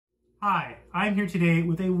Hi, I'm here today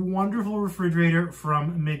with a wonderful refrigerator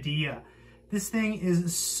from Midea. This thing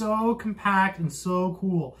is so compact and so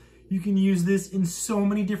cool. You can use this in so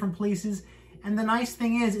many different places, and the nice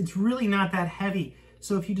thing is it's really not that heavy.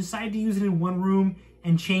 So if you decide to use it in one room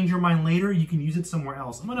and change your mind later, you can use it somewhere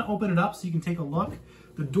else. I'm gonna open it up so you can take a look.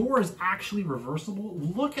 The door is actually reversible.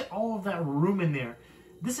 Look at all of that room in there.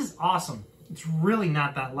 This is awesome. It's really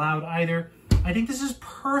not that loud either. I think this is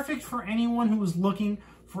perfect for anyone who is looking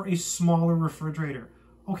for a smaller refrigerator.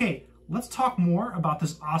 Okay, let's talk more about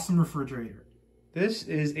this awesome refrigerator. This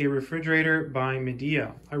is a refrigerator by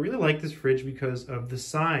Midea. I really like this fridge because of the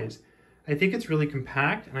size. I think it's really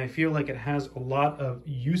compact and I feel like it has a lot of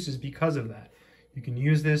uses because of that. You can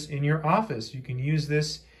use this in your office. You can use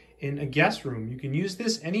this in a guest room. You can use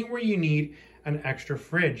this anywhere you need an extra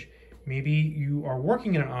fridge. Maybe you are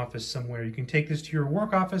working in an office somewhere. You can take this to your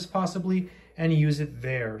work office possibly and use it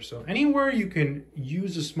there. So anywhere you can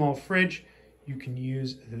use a small fridge, you can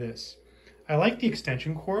use this. I like the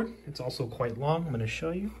extension cord. It's also quite long. I'm going to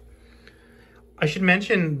show you. I should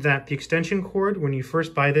mention that the extension cord, when you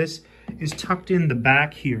first buy this, is tucked in the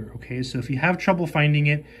back here. Okay, so if you have trouble finding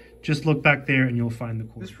it, just look back there and you'll find the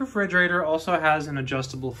cord. This refrigerator also has an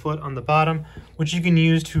adjustable foot on the bottom, which you can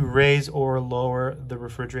use to raise or lower the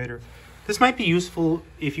refrigerator. This might be useful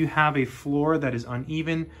if you have a floor that is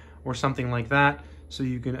uneven or something like that, so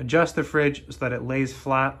you can adjust the fridge so that it lays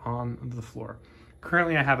flat on the floor.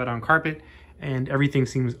 Currently I have it on carpet and everything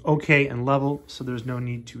seems okay and level, so there's no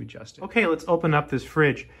need to adjust it. Okay, let's open up this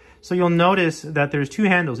fridge. So you'll notice that there's two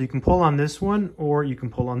handles. You can pull on this one or you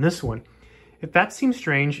can pull on this one. If that seems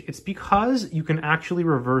strange, it's because you can actually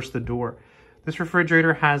reverse the door. This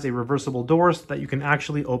refrigerator has a reversible door so that you can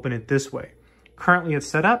actually open it this way. Currently it's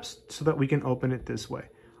set up so that we can open it this way.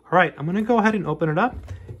 All right, I'm gonna go ahead and open it up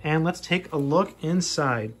and let's take a look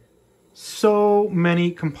inside. So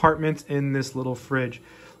many compartments in this little fridge.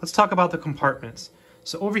 Let's talk about the compartments.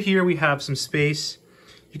 So over here we have some space.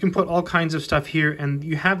 You can put all kinds of stuff here and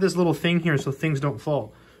you have this little thing here so things don't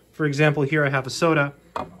fall. For example, here I have a soda.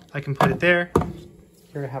 I can put it there.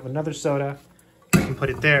 Here I have another soda. I can put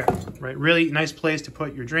it there, right? Really nice place to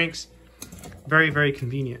put your drinks. Very, very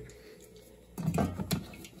convenient.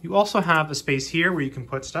 You also have a space here where you can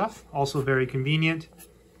put stuff, also very convenient.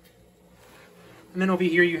 And then over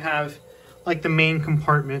here you have like the main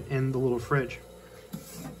compartment in the little fridge.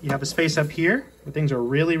 You have a space up here where things are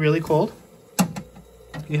really, really cold.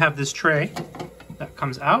 You have this tray that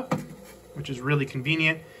comes out, which is really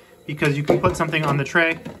convenient because you can put something on the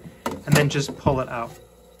tray and then just pull it out.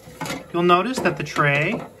 You'll notice that the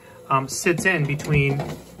tray sits in between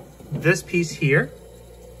this piece here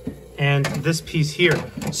and this piece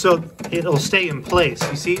here. So it'll stay in place.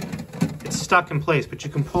 You see, it's stuck in place, but you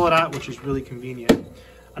can pull it out, which is really convenient.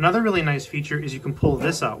 Another really nice feature is you can pull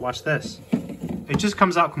this out. Watch this. It just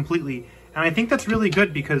comes out completely. And I think that's really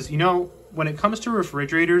good because, you know, when it comes to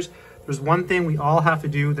refrigerators, there's one thing we all have to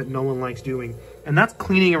do that no one likes doing, and that's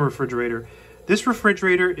cleaning a refrigerator. This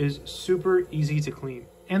refrigerator is super easy to clean.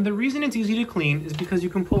 And the reason it's easy to clean is because you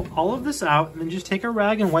can pull all of this out and then just take a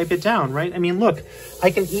rag and wipe it down, right? I mean, look, I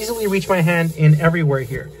can easily reach my hand in everywhere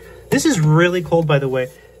here. This is really cold, by the way.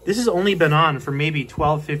 This has only been on for maybe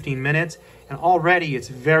 12, 15 minutes, and already it's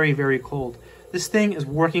very, very cold. This thing is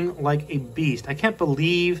working like a beast. I can't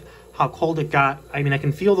believe how cold it got. I mean, I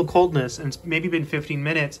can feel the coldness, and it's maybe been 15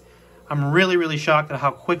 minutes. I'm really, really shocked at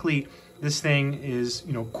how quickly this thing is,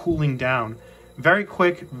 you know, cooling down. Very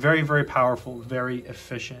quick, very, very powerful, very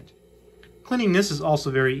efficient. Cleaning this is also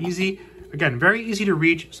very easy. Again, very easy to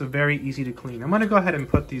reach, so very easy to clean. I'm going to go ahead and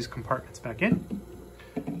put these compartments back in.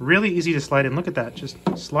 Really easy to slide in. Look at that. Just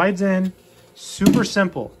slides in. Super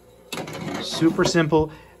simple. Super simple.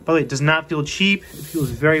 By the way, it does not feel cheap. It feels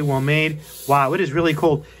very well made. Wow, it is really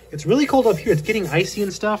cold. It's really cold up here. It's getting icy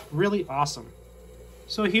and stuff. Really awesome.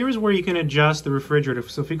 So here's where you can adjust the refrigerator.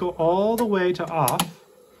 So if we go all the way to off,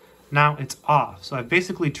 now it's off. So I've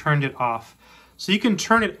basically turned it off. So you can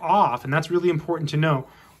turn it off, and that's really important to know,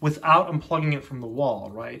 without unplugging it from the wall,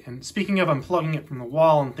 right? And speaking of unplugging it from the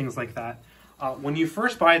wall and things like that, when you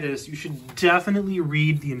first buy this, you should definitely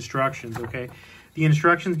read the instructions, okay? The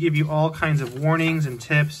instructions give you all kinds of warnings and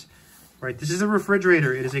tips, right? This is a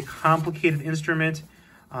refrigerator. It is a complicated instrument.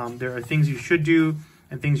 There are things you should do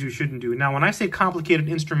and things you shouldn't do. Now, when I say complicated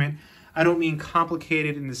instrument, I don't mean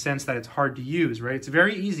complicated in the sense that it's hard to use, right? It's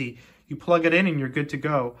very easy. You plug it in and you're good to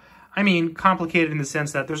go. I mean complicated in the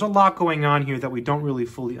sense that there's a lot going on here that we don't really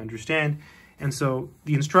fully understand. And so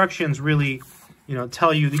the instructions really, you know,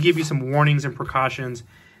 tell you, they give you some warnings and precautions,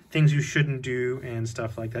 things you shouldn't do and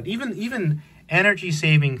stuff like that. Even energy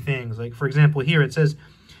saving things. Like for example, here it says,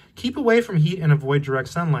 keep away from heat and avoid direct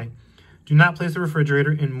sunlight. Do not place the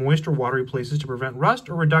refrigerator in moist or watery places to prevent rust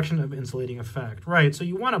or reduction of insulating effect. Right, so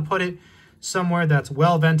you want to put it somewhere that's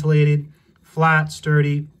well ventilated, flat,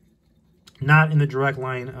 sturdy, not in the direct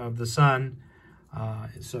line of the sun.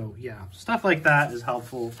 So yeah, stuff like that is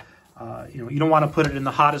helpful. You know, you don't want to put it in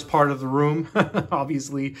the hottest part of the room,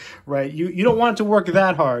 obviously, right? You don't want it to work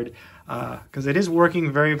that hard because it is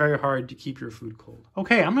working very, very hard to keep your food cold.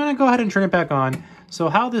 Okay, I'm going to go ahead and turn it back on. So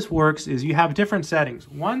how this works is you have different settings,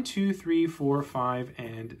 1, 2, 3, 4, 5,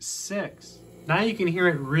 and 6. Now you can hear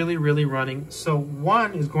it really, really running. So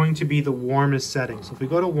 1 is going to be the warmest setting. So if we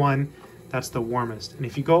go to 1, that's the warmest. And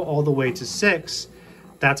if you go all the way to 6,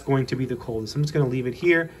 that's going to be the coldest. I'm just going to leave it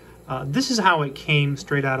here. This is how it came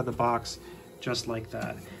straight out of the box, just like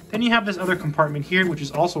that. Then you have this other compartment here, which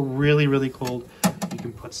is also really, really cold. You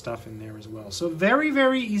can put stuff in there as well. So very,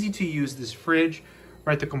 very easy to use this fridge,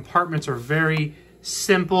 right? The compartments are very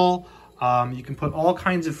simple. You can put all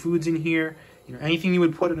kinds of foods in here. You know, anything you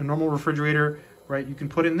would put in a normal refrigerator, right? You can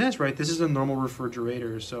put in this, right? This is a normal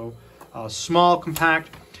refrigerator. So small,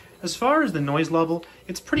 compact. As far as the noise level,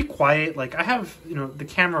 it's pretty quiet. Like I have, you know, the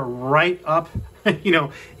camera right up, you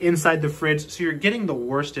know, inside the fridge. So you're getting the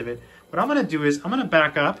worst of it. What I'm going to do is I'm going to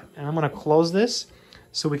back up and I'm going to close this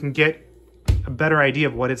so we can get a better idea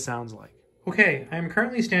of what it sounds like. Okay, I'm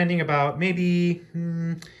currently standing about maybe,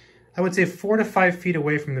 I would say 4 to 5 feet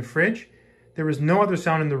away from the fridge. There is no other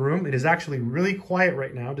sound in the room. It is actually really quiet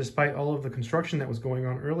right now, despite all of the construction that was going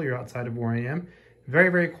on earlier outside of where I am. Very,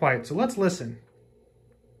 very quiet. So let's listen.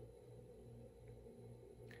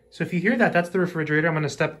 So if you hear that, that's the refrigerator. I'm going to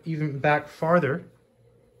step even back farther.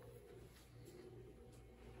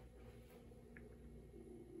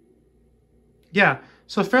 Yeah,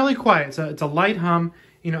 so fairly quiet. It's a light hum,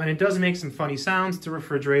 you know, and it does make some funny sounds. It's a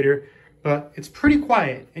refrigerator, but it's pretty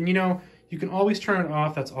quiet. And, you know, you can always turn it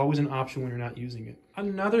off. That's always an option when you're not using it.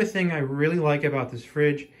 Another thing I really like about this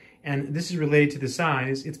fridge, and this is related to the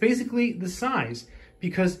size, it's basically the size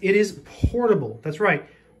because it is portable. That's right.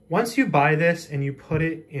 Once you buy this and you put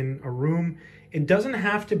it in a room, it doesn't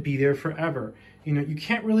have to be there forever. You know, you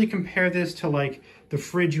can't really compare this to like the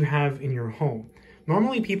fridge you have in your home.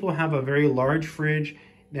 Normally people have a very large fridge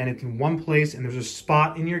and it's in one place and there's a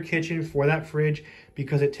spot in your kitchen for that fridge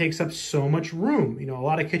because it takes up so much room. You know, a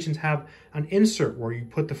lot of kitchens have an insert where you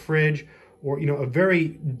put the fridge or, you know, a very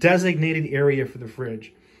designated area for the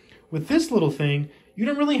fridge. With this little thing, you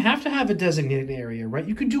don't really have to have a designated area, right?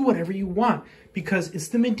 You can do whatever you want because it's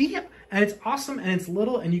the Midea and it's awesome and it's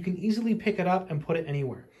little and you can easily pick it up and put it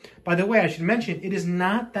anywhere. By the way, I should mention, it is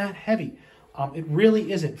not that heavy. It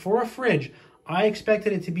really isn't. For a fridge, I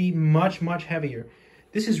expected it to be much, much heavier.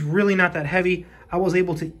 This is really not that heavy. I was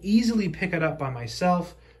able to easily pick it up by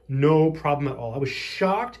myself. No problem at all. I was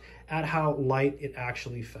shocked at how light it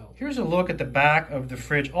actually felt. Here's a look at the back of the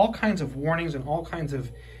fridge. All kinds of warnings and all kinds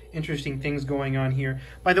of interesting things going on here.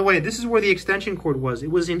 By the way, this is where the extension cord was.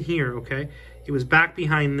 It was in here, okay? It was back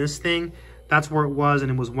behind this thing. That's where it was,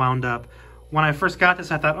 and it was wound up. When I first got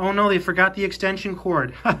this, I thought, oh no, they forgot the extension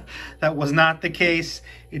cord. That was not the case.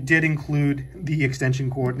 It did include the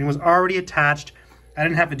extension cord, and it was already attached. I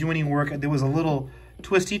didn't have to do any work. There was a little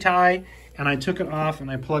twisty tie, and I took it off,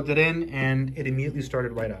 and I plugged it in, and it immediately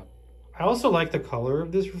started right up. I also like the color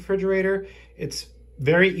of this refrigerator. It's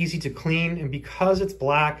very easy to clean, and because it's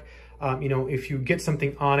black, you know, if you get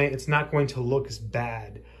something on it, it's not going to look as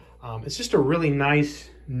bad. It's just a really nice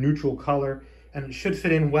neutral color, and it should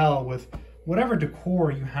fit in well with whatever decor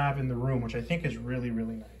you have in the room, which I think is really,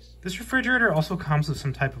 really nice. This refrigerator also comes with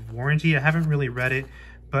some type of warranty. I haven't really read it,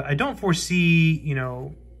 but I don't foresee, you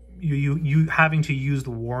know, you having to use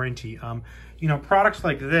the warranty. You know, products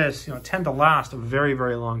like this, you know, tend to last a very,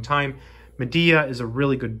 very long time. Midea is a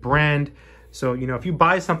really good brand. So, you know, if you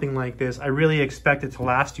buy something like this, I really expect it to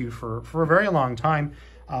last you for a very long time,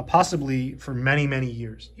 possibly for many, many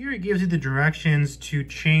years. Here it gives you the directions to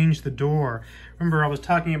change the door. Remember, I was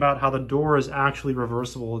talking about how the door is actually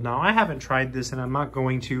reversible. Now, I haven't tried this and I'm not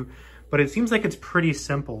going to, but it seems like it's pretty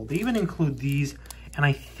simple. They even include these, and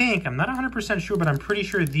I think, I'm not 100% sure, but I'm pretty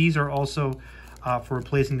sure these are also for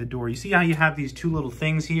replacing the door. You see how you have these two little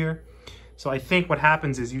things here? So I think what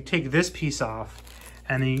happens is you take this piece off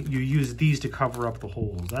and then you use these to cover up the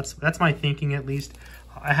holes. That's my thinking, at least.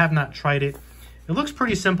 I have not tried it. It looks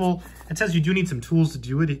pretty simple. It says you do need some tools to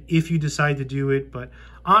do it if you decide to do it, but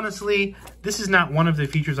honestly, this is not one of the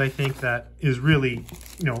features I think that is really,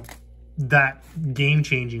 you know, that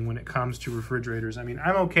game-changing when it comes to refrigerators. I mean,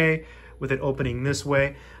 I'm okay with it opening this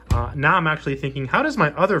way. Now I'm actually thinking, how does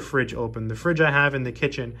my other fridge open? The fridge I have in the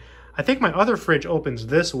kitchen. I think my other fridge opens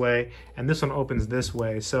this way, and this one opens this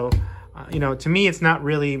way. So, you know, to me, it's not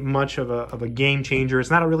really much of a game changer. It's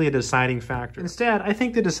not really a deciding factor. Instead, I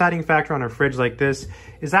think the deciding factor on a fridge like this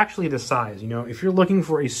is actually the size. You know, if you're looking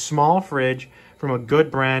for a small fridge from a good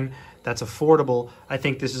brand that's affordable, I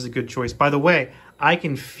think this is a good choice. By the way, I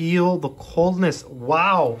can feel the coldness.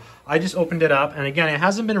 Wow. I just opened it up, and again, it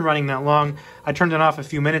hasn't been running that long. I turned it off a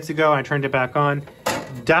few minutes ago, and I turned it back on.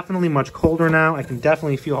 Definitely much colder now. I can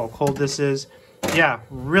definitely feel how cold this is. Yeah,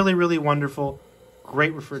 really, really wonderful.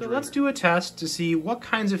 Great refrigerator. So let's do a test to see what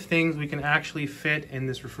kinds of things we can actually fit in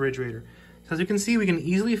this refrigerator. So as you can see, we can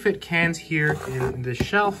easily fit cans here in this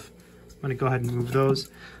shelf. I'm gonna go ahead and move those.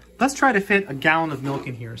 Let's try to fit a gallon of milk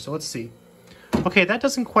in here. So let's see. Okay, that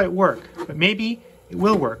doesn't quite work, but maybe it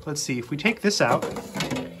will work. Let's see. If we take this out,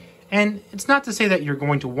 and it's not to say that you're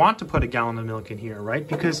going to want to put a gallon of milk in here, right?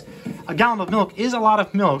 Because a gallon of milk is a lot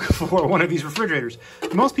of milk for one of these refrigerators.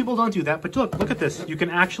 Most people don't do that, but look at this. You can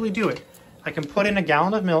actually do it. I can put in a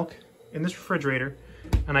gallon of milk in this refrigerator,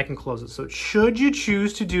 and I can close it. So should you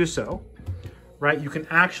choose to do so, right, you can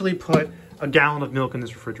actually put a gallon of milk in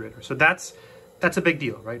this refrigerator. So that's a big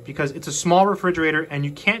deal, right? Because it's a small refrigerator, and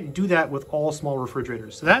you can't do that with all small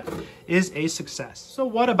refrigerators. So that is a success. So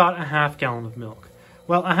what about a half gallon of milk?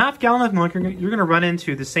 Well, a half gallon of milk, you're gonna run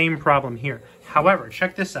into the same problem here. However,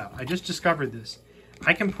 check this out. I just discovered this.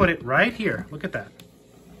 I can put it right here. Look at that.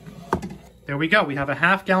 There we go. We have a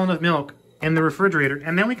half gallon of milk in the refrigerator,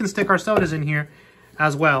 and then we can stick our sodas in here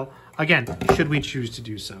as well. Again, should we choose to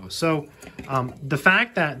do so. So the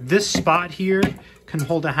fact that this spot here can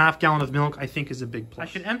hold a half gallon of milk, I think is a big plus. I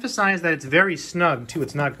should emphasize that it's very snug too.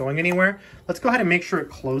 It's not going anywhere. Let's go ahead and make sure it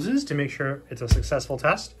closes to make sure it's a successful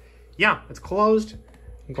test. Yeah, it's closed.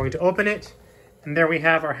 I'm going to open it, and there we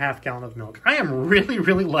have our half gallon of milk. I am really,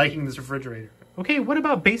 really liking this refrigerator. Okay, what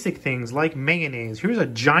about basic things like mayonnaise? Here's a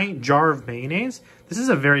giant jar of mayonnaise. This is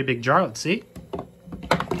a very big jar, let's see.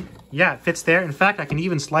 Yeah, it fits there. In fact, I can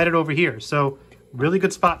even slide it over here. So, really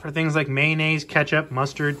good spot for things like mayonnaise, ketchup,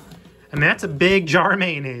 mustard. And that's a big jar of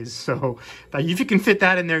mayonnaise. So, if you can fit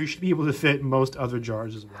that in there, you should be able to fit most other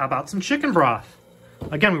jars as well. How about some chicken broth?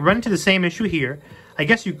 Again, we run into the same issue here. I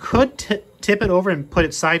guess you could tip it over and put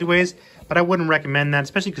it sideways, but I wouldn't recommend that,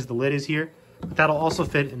 especially because the lid is here. But that'll also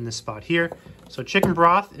fit in this spot here. So chicken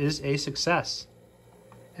broth is a success.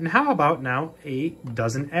 And how about now a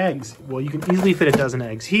dozen eggs? Well, you can easily fit a dozen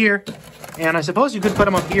eggs here. And I suppose you could put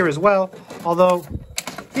them up here as well. Although,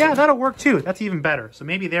 yeah, that'll work too. That's even better. So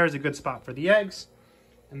maybe there is a good spot for the eggs.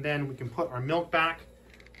 And then we can put our milk back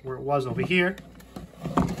where it was over here.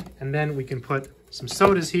 And then we can put some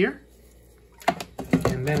sodas here.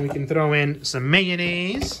 And then we can throw in some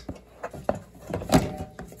mayonnaise.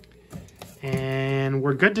 And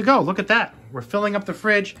we're good to go. Look at that. We're filling up the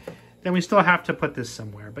fridge. Then we still have to put this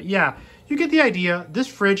somewhere. But yeah, you get the idea. This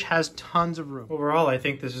fridge has tons of room. Overall, I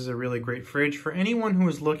think this is a really great fridge for anyone who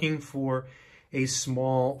is looking for a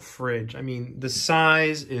small fridge. I mean, the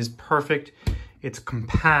size is perfect. It's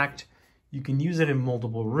compact. You can use it in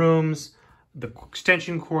multiple rooms. The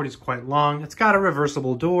extension cord is quite long. It's got a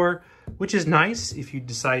reversible door, which is nice if you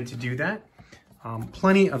decide to do that.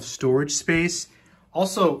 Plenty of storage space.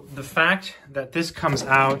 Also, the fact that this comes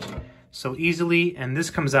out so easily and this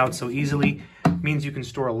comes out so easily means you can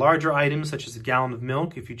store larger items such as a gallon of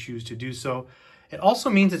milk if you choose to do so. It also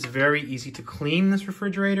means it's very easy to clean this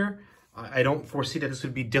refrigerator. I don't foresee that this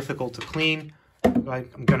would be difficult to clean.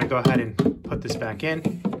 I'm gonna go ahead and put this back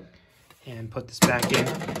in and put this back in.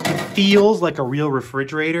 It feels like a real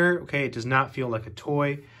refrigerator, okay? It does not feel like a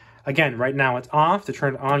toy. Again, right now it's off. To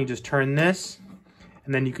turn it on, you just turn this,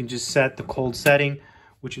 and then you can just set the cold setting,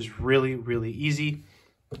 which is really, really easy.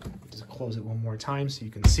 Just close it one more time so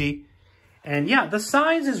you can see. And yeah, the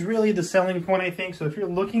size is really the selling point, I think. So if you're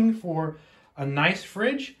looking for a nice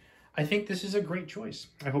fridge, I think this is a great choice.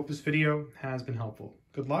 I hope this video has been helpful.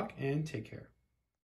 Good luck and take care.